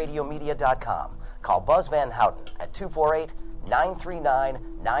 newradiomedia.com. Call Buzz Van Houten at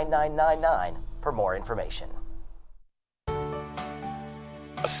 248-939-9999 for more information.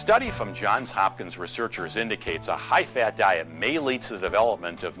 A study from Johns Hopkins researchers indicates a high-fat diet may lead to the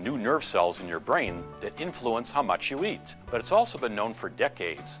development of new nerve cells in your brain that influence how much you eat. But it's also been known for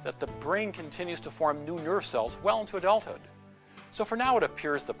decades that the brain continues to form new nerve cells well into adulthood. So for now, it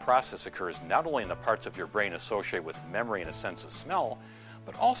appears the process occurs not only in the parts of your brain associated with memory and a sense of smell,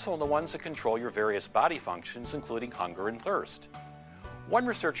 but also in the ones that control your various body functions, including hunger and thirst. One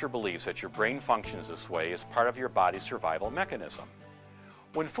researcher believes that your brain functions this way as part of your body's survival mechanism.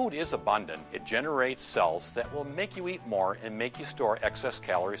 When food is abundant, it generates cells that will make you eat more and make you store excess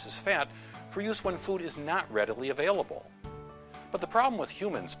calories as fat for use when food is not readily available. But the problem with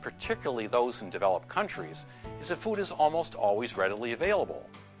humans, particularly those in developed countries, is that food is almost always readily available.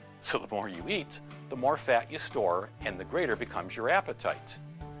 So the more you eat, the more fat you store, and the greater becomes your appetite.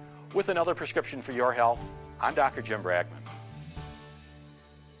 With another prescription for your health, I'm Dr. Jim Bragman.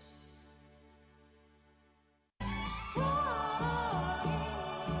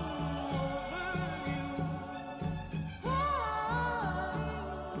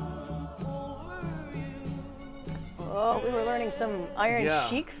 Oh, we were learning some Iron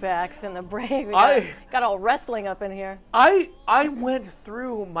Sheik facts in the break. We got all wrestling up in here. I went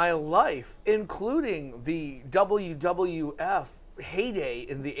through my life, including the WWF heyday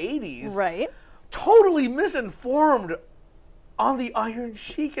in the 80s. Right. Totally misinformed on the Iron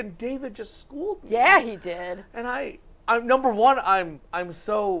Sheik, and David just schooled me. Yeah, he did. And I'm number one, I'm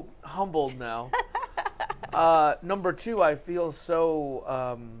so humbled now. Number two, I feel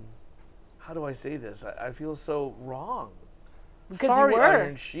so how do I say this? I feel so wrong. Sorry,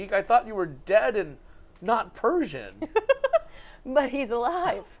 Iron Sheik. I thought you were dead and not Persian. But he's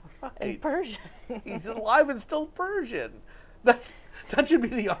alive right. and Persian. He's alive and still Persian. That should be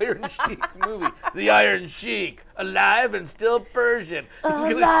the Iron Sheik movie. The Iron Sheik, alive and still Persian.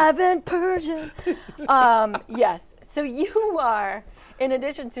 Alive and Persian. Yes. So you are, in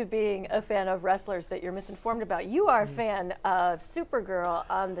addition to being a fan of wrestlers that you're misinformed about, you are a fan of Supergirl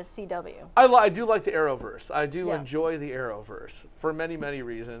on the CW. I do like the Arrowverse. I do enjoy the Arrowverse for many, many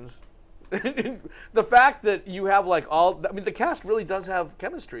reasons. The fact that you have the cast really does have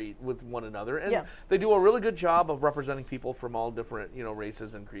chemistry with one another, and they do a really good job of representing people from all different,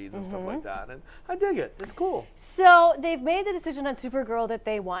 races and creeds and stuff like that. And I dig it. It's cool. So they've made the decision on Supergirl that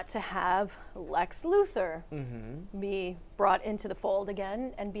they want to have Lex Luthor be brought into the fold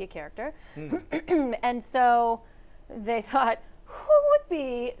again and be a character. And so they thought, who would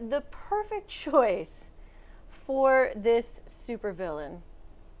be the perfect choice for this supervillain?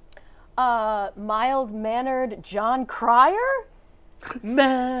 Mild-mannered John Cryer?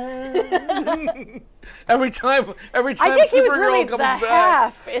 Man. every time I think Supergirl he was really comes the back.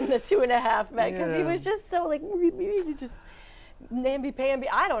 half in the 2.5 Men, because he was just so just namby-pamby.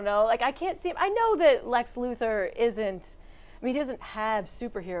 I don't know. I can't see him. I know that Lex Luthor isn't. He doesn't have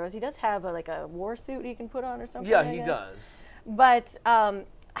superheroes. He does have a war suit he can put on or something. Yeah, he does. But I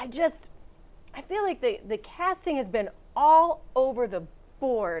feel like the casting has been all over the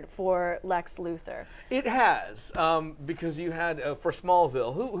board for Lex Luthor. It has, because you had for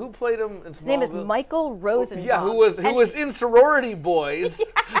Smallville. Who played him in Smallville? His name is Michael Rosenbaum. Yeah, who was in Sorority Boys.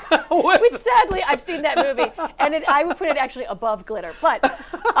 Which sadly, I've seen that movie, and I would put it actually above Glitter. But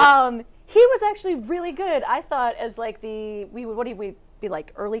he was actually really good. I thought as what do we be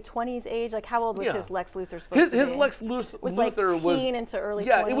early 20s age? How old was his Lex Luthor supposed to be? His Lex Luthor was teen into early 20s.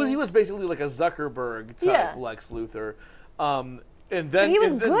 Yeah, he was basically like a Zuckerberg type Lex Luthor. And then he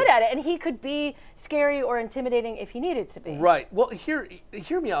was good at it, and he could be scary or intimidating if he needed to be. Right. Well, hear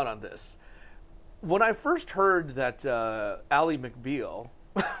me out on this. When I first heard that Ally McBeal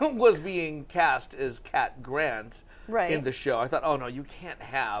was being cast as Cat Grant in the show, I thought, oh no, you can't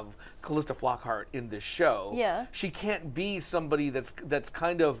have Callista Flockhart in this show. Yeah. She can't be somebody that's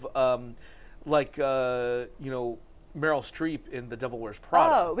kind of Meryl Streep in The Devil Wears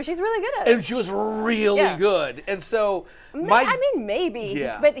Prada. Oh, but she's really good at it. And she was really good. And so maybe.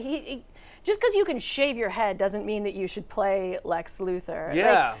 Yeah. But he just because you can shave your head doesn't mean that you should play Lex Luthor.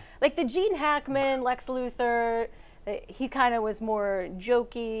 Yeah. Like the Gene Hackman Lex Luthor, he kind of was more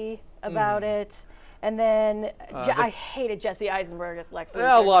jokey about it. And then I hated Jesse Eisenberg as Lex Luthor.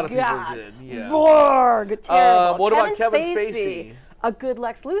 Yeah, a lot of people did. Yeah. Borg, terrible. What about Kevin Spacey? A good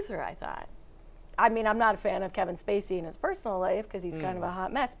Lex Luthor, I thought. I'm not a fan of Kevin Spacey in his personal life because he's kind of a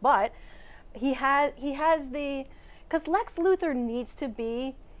hot mess, but he has because Lex Luthor needs to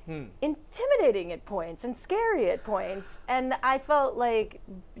be intimidating at points and scary at points. And I felt like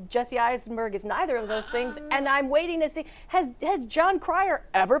Jesse Eisenberg is neither of those things. And I'm waiting to see, has John Cryer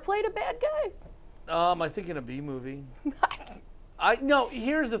ever played a bad guy? I think in a B movie. No,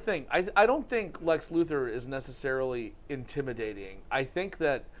 here's the thing. I don't think Lex Luthor is necessarily intimidating. I think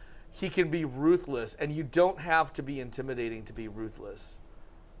that he can be ruthless, and you don't have to be intimidating to be ruthless.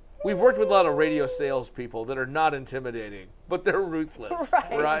 We've worked with a lot of radio salespeople that are not intimidating, but they're ruthless,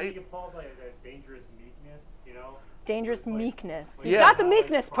 right? You call like a dangerous meekness, you know? Dangerous meekness. He's got the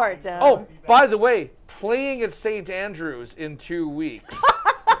meekness part down. Oh, by the way, playing at St. Andrews in 2 weeks.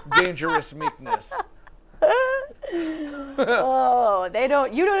 Dangerous meekness. Oh,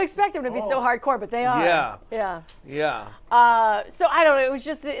 you don't expect them to be so hardcore, but they are. Yeah. So I don't know. It was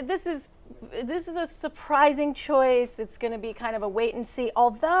just this is a surprising choice. It's going to be kind of a wait and see.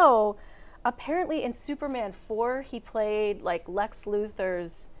 Although, apparently in Superman 4, he played like Lex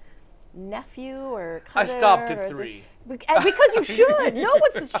Luthor's nephew or cousin. I stopped at 3. Because you should. No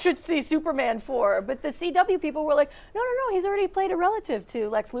one should see Superman 4. But the CW people were like, no, he's already played a relative to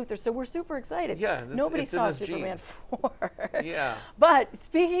Lex Luthor, so we're super excited. Yeah, nobody it's saw Superman 4. Yeah. But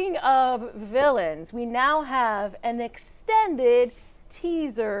speaking of villains, we now have an extended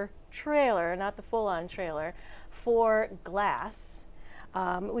teaser trailer, not the full-on trailer, for Glass,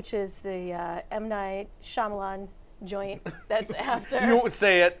 which is the M. Night Shyamalan joint that's after. You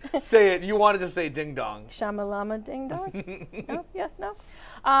say it. You wanted to say ding dong. Shamalama ding dong? No? Yes, no?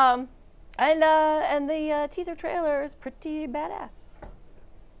 And the teaser trailer is pretty badass.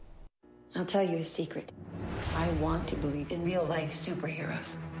 I'll tell you a secret. I want to believe in real-life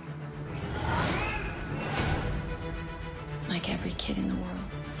superheroes. Like every kid in the world.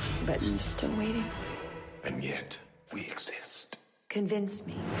 But I'm still waiting. And yet, we exist. Convince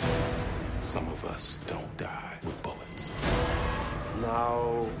me. Some of us don't die with bullets.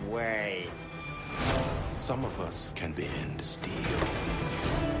 No way. Some of us can bend steel.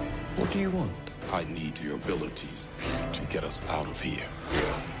 What do you want? I need your abilities to get us out of here.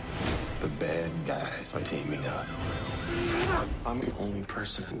 The bad guys are teaming up. I'm the only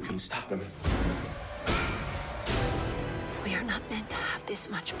person who can stop them. We are not meant to have this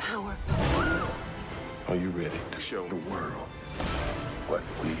much power. Are you ready to show the world what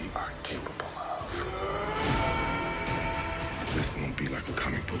we are capable of? This won't be like a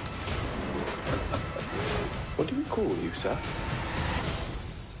comic book. What do we call you, sir?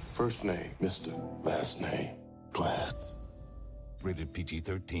 First name, Mr. Last name, Glass. Rated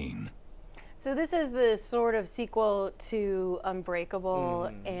PG-13. So this is the sort of sequel to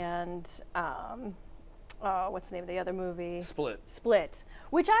Unbreakable and what's the name of the other movie? Split,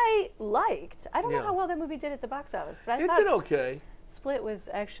 which I liked. I don't know how well that movie did at the box office, but I thought it did okay. Split was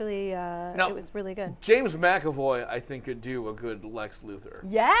actually it was really good. James McAvoy, I think, could do a good Lex Luthor.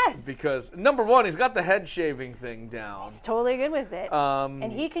 Yes. Because number one, he's got the head shaving thing down. He's totally good with it.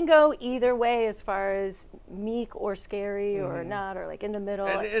 And he can go either way as far as meek or scary or not, or like in the middle.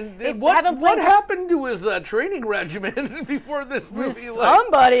 And what happened to his training regimen before this movie?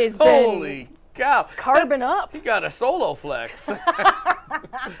 Somebody's holy cow, carbon up. He got a solo flex.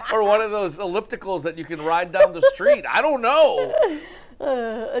 Or one of those ellipticals that you can ride down the street. I don't know.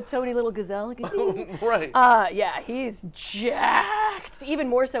 A Tony Little Gazelle. Right. Yeah, he's jacked. Even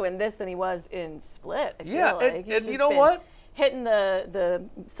more so in this than he was in Split. I feel like. And you know what? Hitting the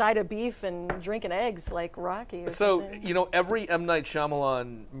side of beef and drinking eggs like Rocky. So, you know, every M. Night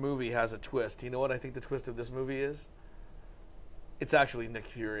Shyamalan movie has a twist. You know what I think the twist of this movie is? It's actually Nick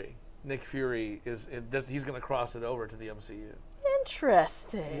Fury. Nick Fury he's going to cross it over to the MCU.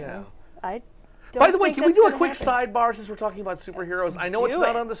 Interesting. Yeah. By the way, can we do a quick sidebar since we're talking about superheroes? I know it's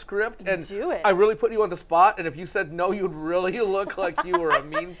not on the script, and I really put you on the spot, and if you said no, you'd really look like you were a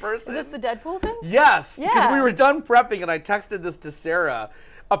mean person. Is this the Deadpool thing? Yes, because we were done prepping, and I texted this to Sarah.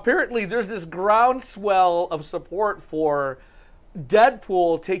 Apparently, there's this groundswell of support for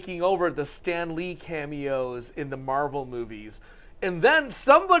Deadpool taking over the Stan Lee cameos in the Marvel movies. And then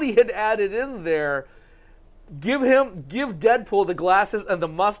somebody had added in there, give Deadpool the glasses and the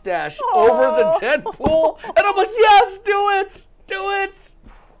mustache over the Deadpool. And I'm like, yes, do it.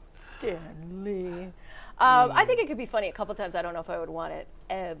 Stan Lee. I think it could be funny a couple times. I don't know if I would want it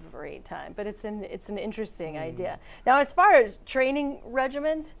every time, but it's an interesting idea. Now, as far as training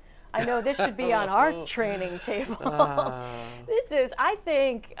regimens, I know this should be on our training table. I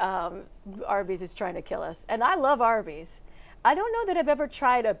think Arby's is trying to kill us. And I love Arby's. I don't know that I've ever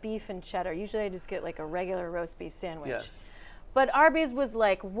tried a beef and cheddar. Usually I just get like a regular roast beef sandwich. Yes. But Arby's was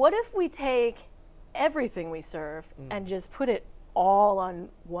like, what if we take everything we serve and just put it all on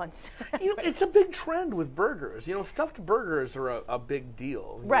one side. It's a big trend with burgers. Stuffed burgers are a big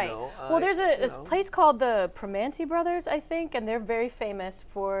deal. Right. Well, there's a you know. place called the Primanti Brothers, I think, and they're very famous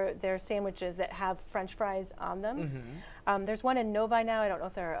for their sandwiches that have French fries on them. Mm-hmm. There's one in Novi now. I don't know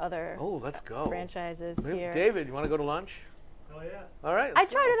if there are other let's go. franchises here. David, you want to go to lunch? Oh, yeah. All right. I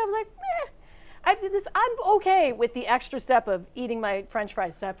tried it. I'm like, meh. I'm okay with the extra step of eating my French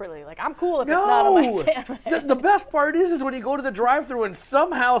fries separately. Like, I'm cool if it's not on my sandwich. The best part is when you go to the drive-thru and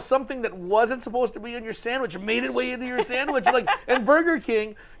somehow something that wasn't supposed to be in your sandwich made its way into your sandwich. Like, and Burger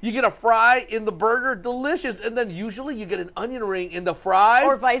King, you get a fry in the burger, delicious, and then usually you get an onion ring in the fries.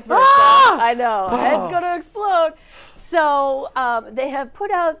 Or vice versa. I know. It's going to explode. So they have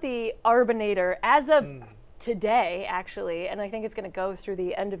put out the Arbinator as of today, actually, and I think it's going to go through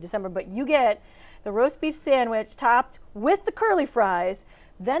the end of December, but you get the roast beef sandwich topped with the curly fries,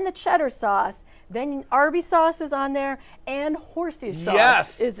 then the cheddar sauce, then Arby's sauce is on there, and horsey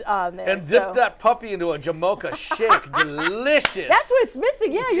sauce is on there. And dip that puppy into a Jamocha shake. Delicious. That's what's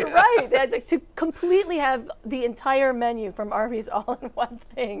missing. Yeah, you're right. To completely have the entire menu from Arby's all in one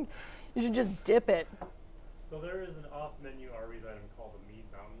thing, you should just dip it. So there is an off-menu Arby's item called the Meat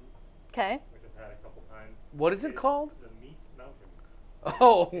Mountain. Okay. Which I've had a couple times. What is it called? The Meat Mountain.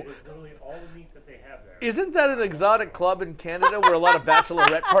 Oh. It is literally all the meat that they have there. Isn't that an exotic club in Canada where a lot of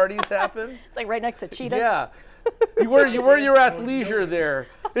bachelorette parties happen? It's like right next to Cheetahs. Yeah. You wear your athleisure there.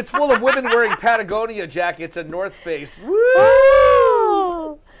 It's full of women wearing Patagonia jackets and North Face.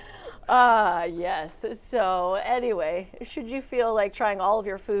 Woo! Yes. So anyway, should you feel like trying all of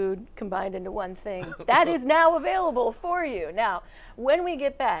your food combined into one thing, that is now available for you. Now, when we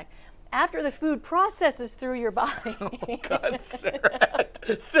get back, after the food processes through your body. Oh, God,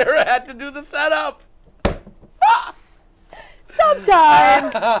 Sarah had to do the setup.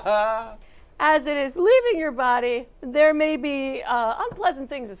 Sometimes, as it is leaving your body, there may be unpleasant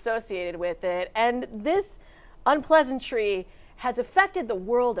things associated with it. And this unpleasantry has affected the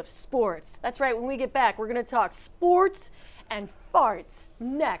world of sports. That's right, when we get back, we're going to talk sports and farts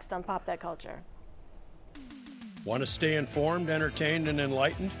next on Pop That Culture. Want to stay informed, entertained, and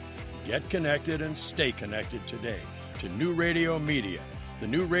enlightened? Get connected and stay connected today to New Radio Media. The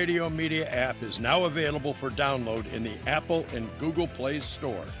New Radio Media app is now available for download in the Apple and Google Play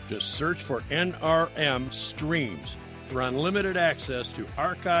Store. Just search for NRM Streams for unlimited access to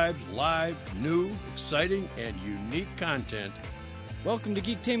archived, live, new, exciting, and unique content. Welcome to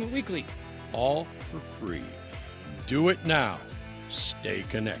Geektainment Weekly. All for free. Do it now. Stay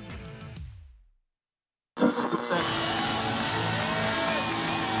connected.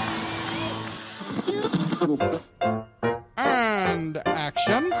 And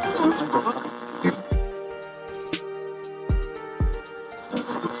action.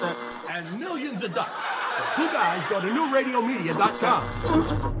 And millions of ducks. The two guys go to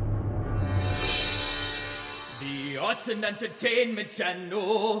newradiomedia.com. The Arts and Entertainment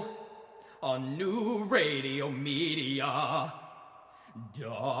Channel on New Radio Media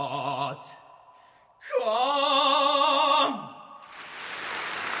 .com.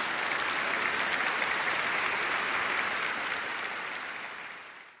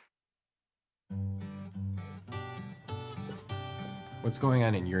 What's going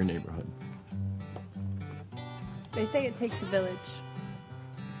on in your neighborhood? They say it takes a village.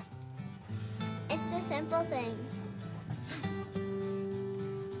 It's the simple things.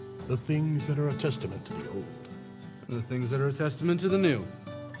 The things that are a testament to the old. And the things that are a testament to the new.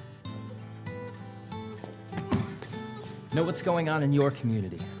 Know what's going on in your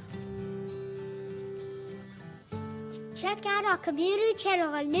community. Check out our community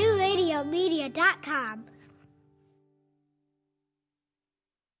channel on newradiomedia.com.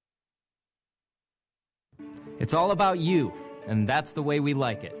 It's all about you, and that's the way we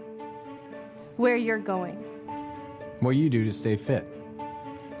like it. Where you're going. What you do to stay fit.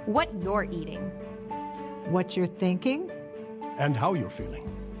 What you're eating. What you're thinking. And how you're feeling.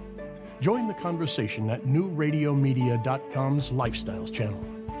 Join the conversation at newradiomedia.com's Lifestyles channel.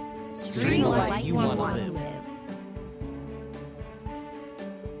 Stream the life you want to live.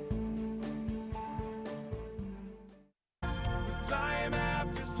 Slime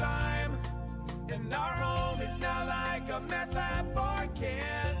after slime, and our home is now like a meth lab for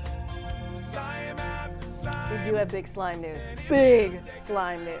kids. Slime after slime. We do have big slime news. Big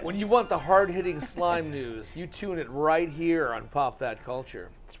slime news. When you want the hard-hitting slime news, you tune it right here on Pop That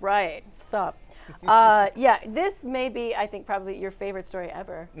Culture. That's right. Sup. Yeah, this may be, I think, probably your favorite story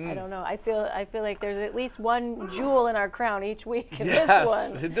ever. I don't know. I feel like there's at least one jewel in our crown each week in this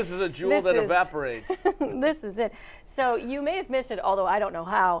one. This is a jewel that evaporates. This is it. So you may have missed it, although I don't know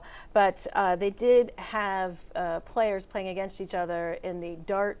how, but they did have players playing against each other in the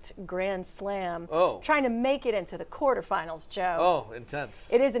Dart Grand Slam, trying to make it into the quarterfinals, Joe. Oh, intense.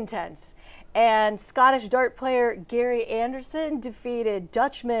 It is intense. And Scottish dart player Gary Anderson defeated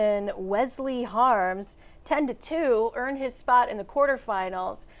Dutchman Wesley Harms 10-2, earned his spot in the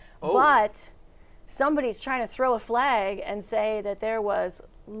quarterfinals. But somebody's trying to throw a flag and say that there was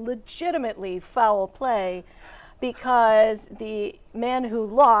legitimately foul play because the man who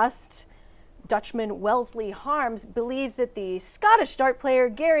lost, Dutchman Wesley Harms, believes that the Scottish dart player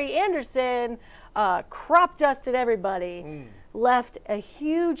Gary Anderson crop dusted everybody. Left a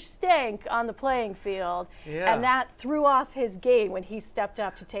huge stank on the playing field, and that threw off his game when he stepped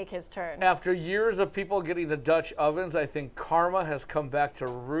up to take his turn. After years of people getting the Dutch ovens, I think karma has come back to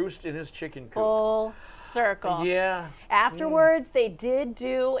roost in his chicken coop. Full circle. Yeah. Afterwards, they did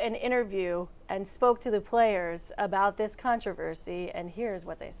do an interview and spoke to the players about this controversy, and here's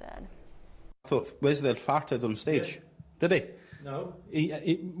what they said. I thought Wesley had farted on stage. Did he? No.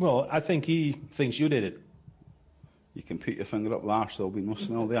 Well, I think he thinks you did it. You can put your finger up the arse, there'll be no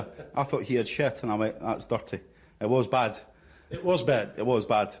smell there. I thought he had shit, and I went, that's dirty. It was bad. It was bad? It was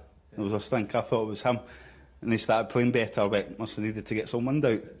bad. It was a stink. I thought it was him. And he started playing better. I went, must have needed to get some wind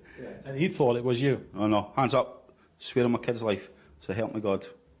out. Yeah. And he thought it was you? Oh, no. Hands up. Swear on my kid's life. So help me God.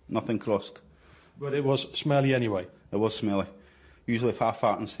 Nothing crossed. But it was smelly anyway? It was smelly. Usually if I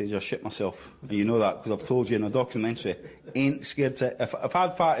fart on stage, I shit myself. And you know that, because I've told you in a documentary. Ain't scared to... If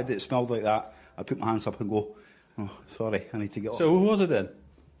I'd farted that smelled like that, I'd put my hands up and go, oh, sorry, I need to get up. So who was it then?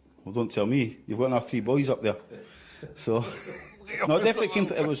 Well, don't tell me. You've got our 3 boys up there. So, no, it definitely came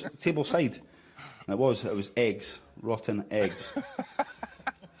from, it was table side. And it was eggs, rotten eggs.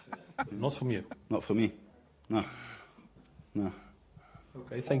 Not from you? Not from me, no.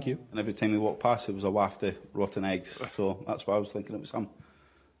 Okay, thank you. And every time we walked past, it was a waft of rotten eggs. So that's why I was thinking it was him.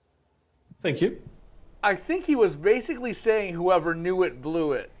 Thank you. I think he was basically saying whoever knew it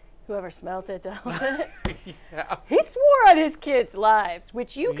blew it. Whoever smelt it dealt it. Yeah. He swore on his kids' lives,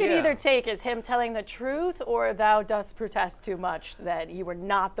 which you could either take as him telling the truth or thou dost protest too much that you were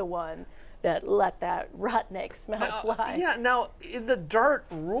not the one that let that rotten egg smell fly. Yeah, now, in the dart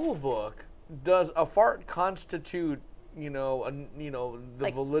rule book, does a fart constitute, the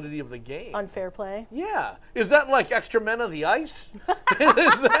like validity of the game? Unfair play? Yeah. Is that like extra men on the ice? Is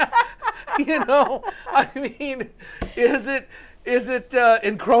that, I mean, is it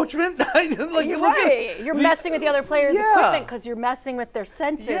encroachment? You're right. You're messing with the other player's equipment because you're messing with their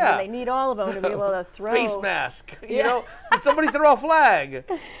senses, and they need all of them to be able to throw. Face mask. Did somebody throw a flag?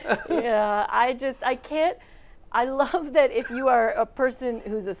 Yeah, I can't. I love that if you are a person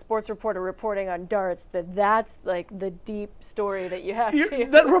who's a sports reporter reporting on darts, that's like the deep story that you have to.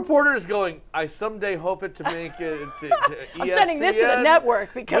 That reporter is going, I someday hope it to make it to ESPN. I'm sending this to the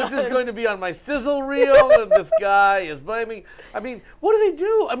network because this is going to be on my sizzle reel, and this guy is blaming. I mean, what do they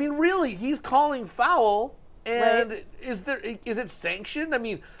do? I mean, really, he's calling foul, and is it sanctioned? I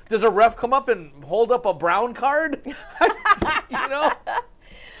mean, does a ref come up and hold up a brown card?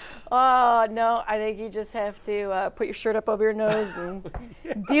 Oh, no, I think you just have to put your shirt up over your nose and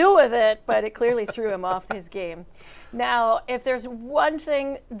deal with it, but it clearly threw him off his game. Now, if there's one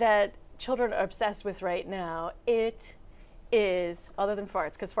thing that children are obsessed with right now, it is, other than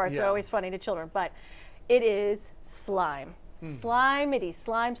farts, because farts are always funny to children, but it is slime. Slime-itty,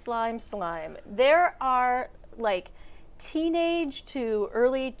 slime. There are, teenage to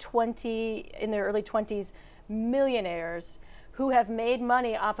in their early 20s, millionaires who have made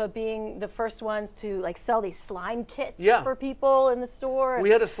money off of being the first ones to sell these slime kits for people in the store. We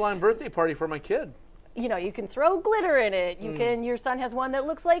had a slime birthday party for my kid. You can throw glitter in it. Your son has one that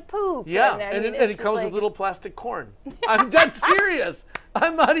looks like poop. Yeah, and it comes with little plastic corn. I'm dead serious.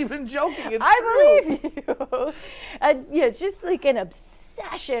 I'm not even joking. It's true. I believe you. And it's just like an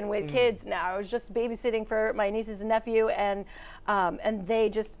obsession with kids now. I was just babysitting for my nieces and nephew, and they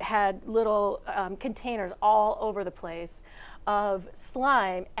just had little containers all over the place of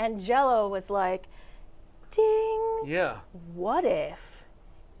slime, and Jell-O was like, ding. Yeah. What if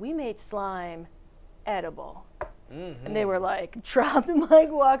we made slime edible? And they were like, drop the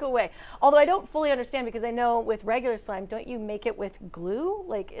mic, walk away. Although I don't fully understand, because I know with regular slime, don't you make it with glue?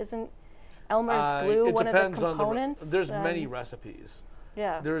 Isn't Elmer's glue one of the components? There's many recipes.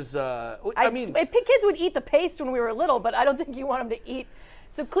 Yeah. There's, kids would eat the paste when we were little, but I don't think you want them to eat.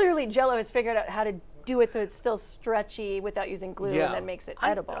 So clearly Jell-O has figured out how to do it so it's still stretchy without using glue, and then makes it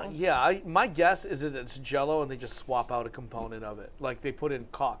edible. My guess is that it's Jell-O and they just swap out a component of it. Like they put in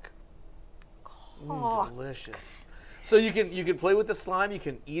caulk. Delicious. So you can play with the slime, you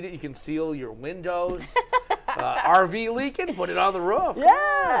can eat it, you can seal your windows. RV leaking, put it on the roof.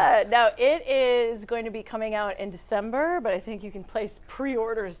 Yeah. Now it is going to be coming out in December, but I think you can place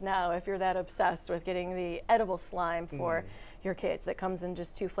pre-orders now if you're that obsessed with getting the edible slime for your kids. That comes in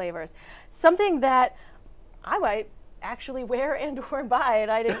just 2 flavors. Something that I might actually wear and or buy, and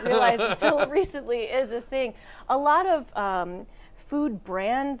I didn't realize until recently is a thing. A lot of food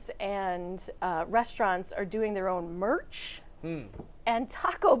brands and restaurants are doing their own merch, and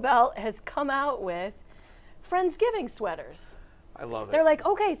Taco Bell has come out with Friendsgiving sweaters. I love it. They're like,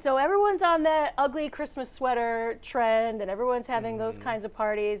 okay, so everyone's on that ugly Christmas sweater trend, and everyone's having those kinds of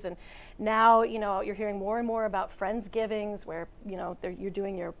parties, and now, you're hearing more and more about Friendsgivings where, you're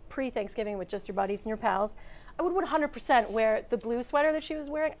doing your pre-Thanksgiving with just your buddies and your pals. I would 100% wear the blue sweater that she was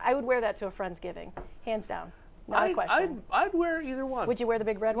wearing. I would wear that to a Friendsgiving, hands down. Not a question. I'd wear either one. Would you wear the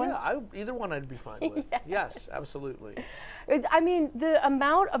big red one? Yeah, either one I'd be fine with. Yes, absolutely. I mean, the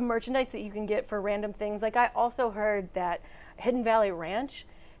amount of merchandise that you can get for random things. Like, I also heard that Hidden Valley Ranch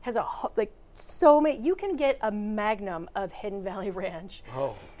has so many. You can get a magnum of Hidden Valley Ranch.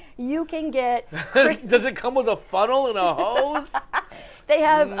 Oh. You can get. Does it come with a funnel and a hose? They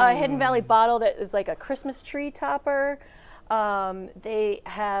have a Hidden Valley bottle that is like a Christmas tree topper. They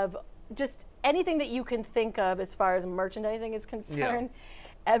have just anything that you can think of as far as merchandising is concerned.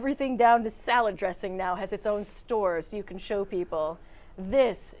 Yeah. Everything down to salad dressing now has its own store, so you can show people,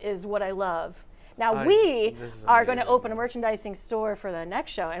 this is what I love. Now we are going to open a merchandising store for the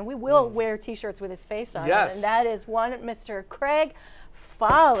next show, and we will wear T-shirts with his face on it, and that is one Mr. Craig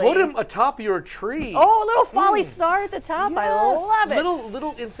Folly. Put him atop your tree. Oh, a little Folly star at the top. Yes. I love it.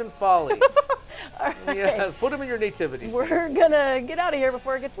 Little infant Folly. All right. Yes, put him in your nativity scene. We're going to get out of here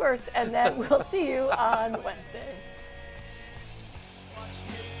before it gets worse, and then we'll see you on Wednesday.